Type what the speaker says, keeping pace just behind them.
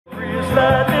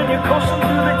that, then you're closer to the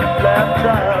hip lap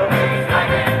dial.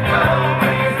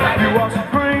 You want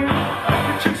spring,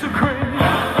 your cheeks are cream,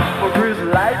 or greasy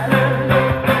lightning.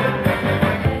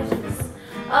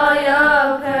 All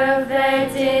your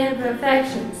perfect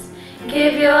imperfections,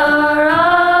 give your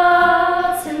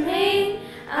all to me.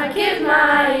 I give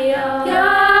my all.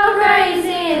 You're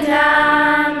crazy and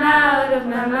I'm out of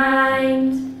my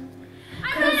mind.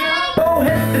 Oh,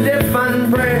 hit the deaf and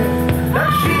bread. Now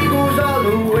she goes all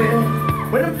the way.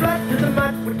 When I'm flat to the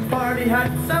mat with party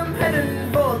hats, I'm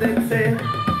heading for the say.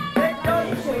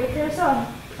 A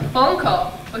phone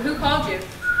call? But who called you?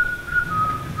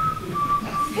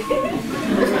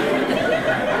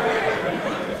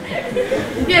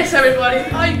 Yes, everybody,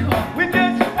 I called. We're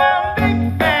just one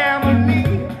big family,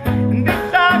 and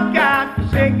this our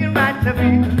God-forsaken right to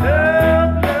be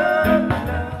loved, loved,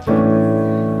 loved.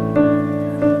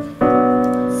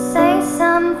 Say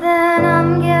something,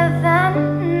 I'm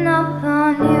giving up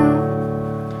on you.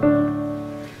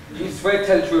 You swear to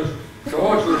tell the truth, the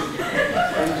whole truth,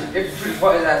 and if the truth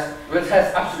what is that, we'll tell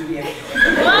us absolutely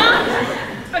everything. What?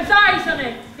 I'm sorry,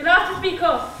 Sonny. You'll have to speak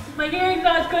up. My hearing's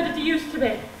not as good as it used to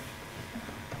be.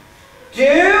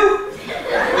 You?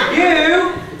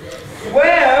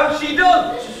 Well, she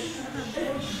done.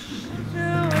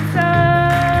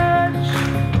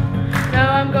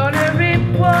 Now I'm gonna reap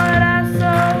what I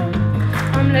sow.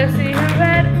 I'm left seeing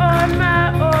red on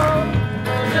my own.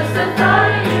 Just the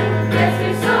thought of you gets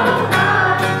me so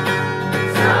high,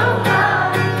 so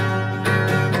high.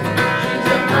 She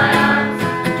took my arms,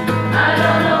 I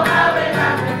don't know how it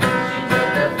happened. She took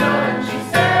the floor and she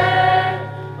said,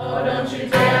 oh, don't you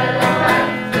dare look back.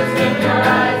 Just keep your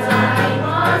eyes on me.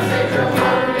 Once they drove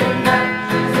holding back.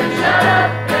 She said, shut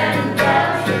up and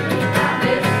dance with me.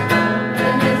 This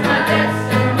moment is my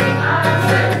destiny. I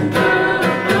said,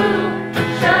 ooh, ooh,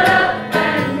 shut up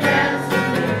and dance with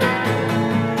me.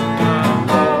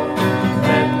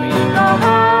 Let me go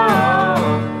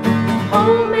home.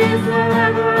 Home is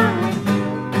wherever I'm.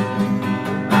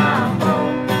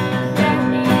 Let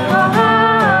me go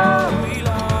home.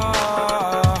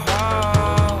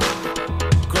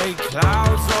 Great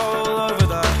clouds all over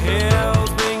the hills,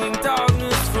 bringing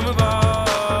darkness from above.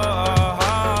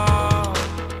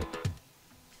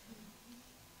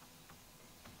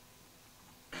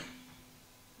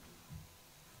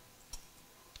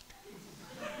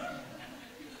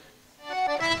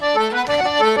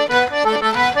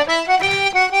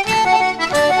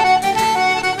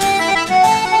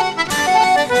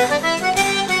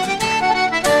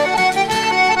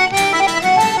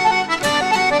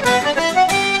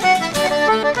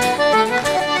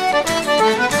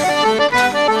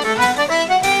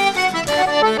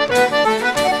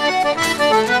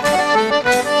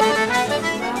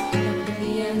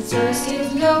 The answer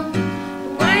is no.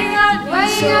 Why you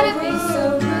gotta be so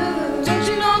rude? Don't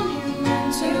you know you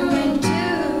meant to?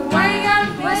 Why you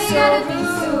gotta be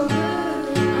so rude?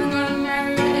 I'm gonna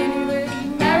marry her anyway.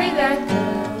 Marry that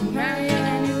girl. Marry her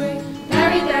anyway.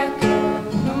 Marry that girl.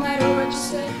 No matter what you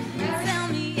say. Tell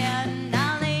me and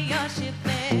I'll lay your ship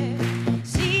bare.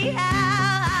 See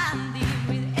how I deal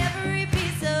with every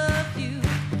piece of you.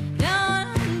 Don't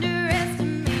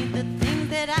underestimate the things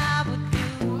that I would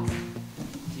do.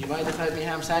 You might have had me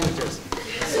ham sandwiches.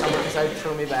 Someone decided to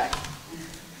throw me back.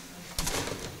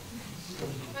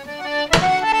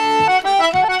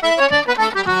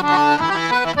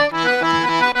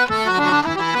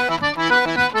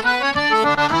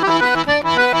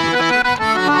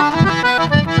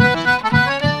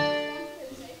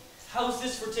 How's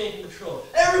this for taking control?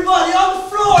 Everybody on the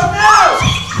floor now!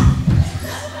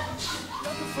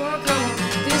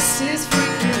 This is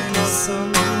freaking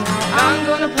somehow. I'm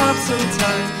gonna pop some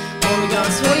time. Only got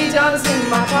 $20 in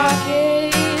my pocket.